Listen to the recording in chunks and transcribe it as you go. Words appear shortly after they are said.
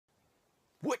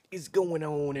What is going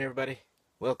on, everybody?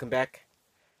 Welcome back.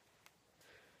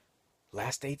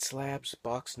 Last 8 Slabs,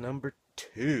 box number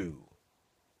 2.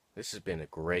 This has been a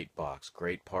great box.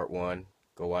 Great part 1.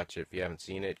 Go watch it if you haven't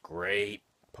seen it. Great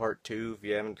part 2 if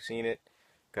you haven't seen it.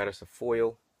 Got us a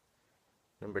foil.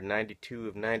 Number 92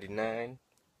 of 99.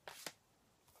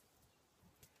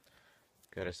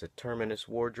 Got us a Terminus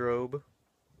wardrobe.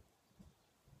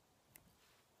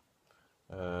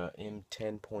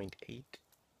 M10.8.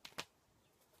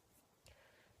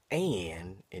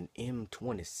 And an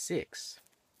M26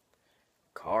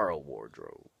 Carl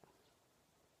wardrobe.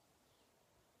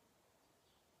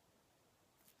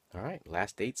 Alright,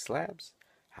 last 8 slabs.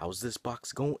 How's this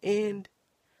box gonna end?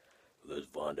 Let's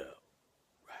find out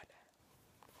right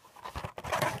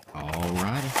now.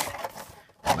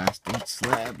 Alrighty. Last 8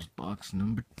 slabs, box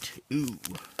number 2.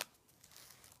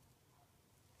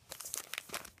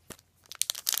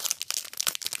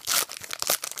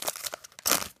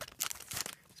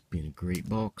 It's been a great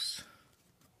box.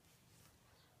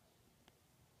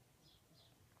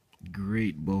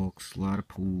 Great box, a lot of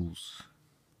pulls.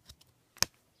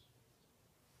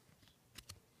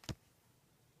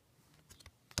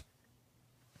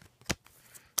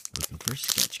 Looking for a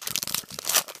sketch card.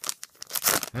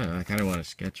 I don't know, I kind of want to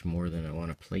sketch more than I want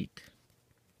to plate.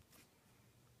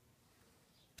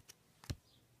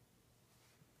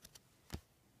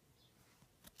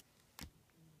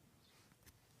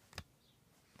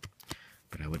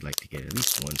 But I would like to get at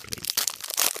least one plate.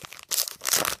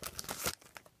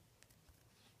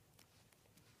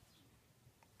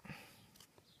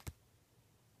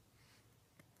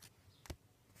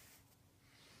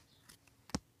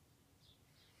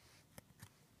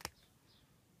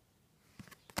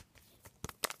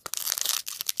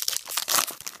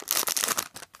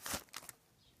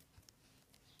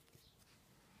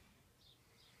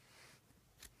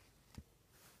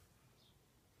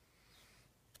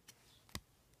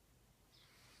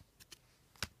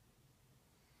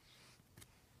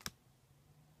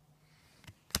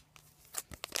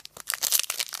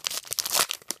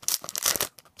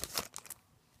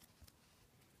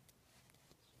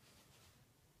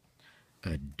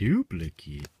 A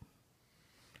duplicate?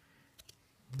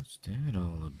 What's that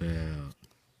all about?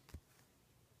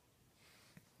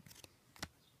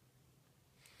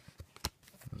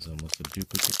 That was almost a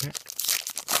duplicate pack.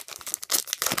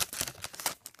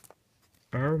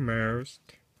 Almost.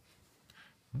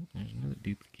 Oh, there's another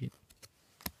duplicate.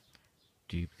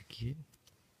 Duplicate.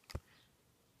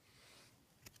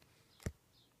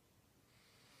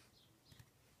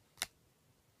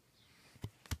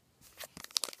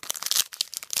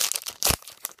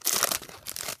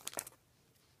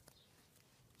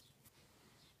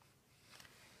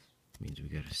 Means we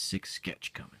got a 6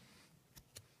 sketch coming.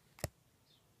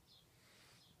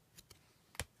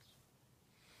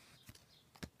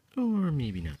 Or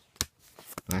maybe not.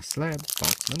 Last slab,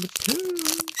 box number 2.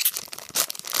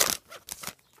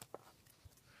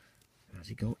 How's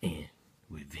it gonna end?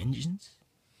 With vengeance?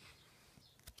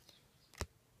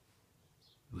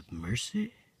 With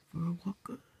mercy for a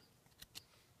walker?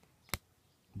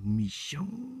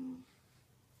 Michonne?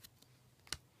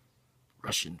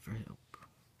 Rushing for help.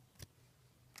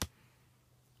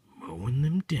 Mowing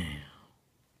them down.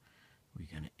 We're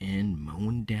gonna end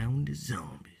mowing down the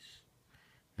zombies.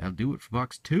 That'll do it for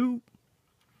box 2.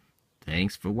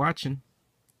 Thanks for watching.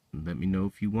 Let me know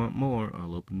if you want more.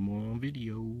 I'll open more on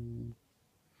video.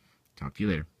 Talk to you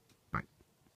later.